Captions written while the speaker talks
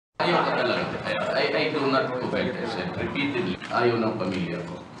Ayaw ka talaga. I do not covet. I said repeatedly. Ayaw ng pamilya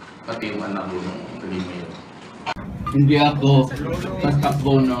ko. Pati yung anak ko nung naging mayor. Hindi ako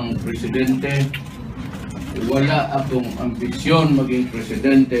tatakbo ng presidente. Wala akong ambisyon maging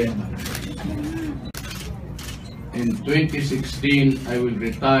presidente. In 2016, I will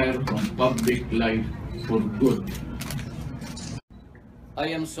retire from public life for good. I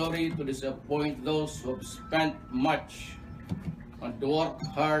am sorry to disappoint those who have spent much and worked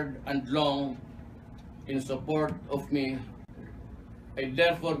hard and long in support of me. I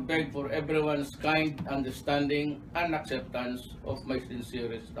therefore beg for everyone's kind understanding and acceptance of my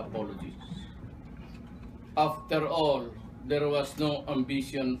sincerest apologies. After all, there was no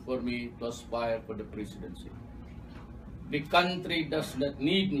ambition for me to aspire for the presidency. The country does not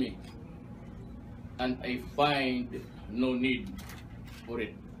need me, and I find no need for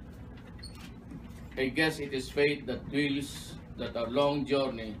it. I guess it is fate that wills that our long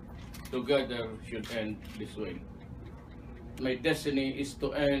journey together should end this way. My destiny is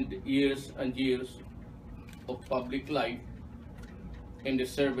to end years and years of public life in the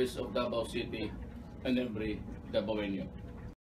service of Davao City and every Davaoenyo.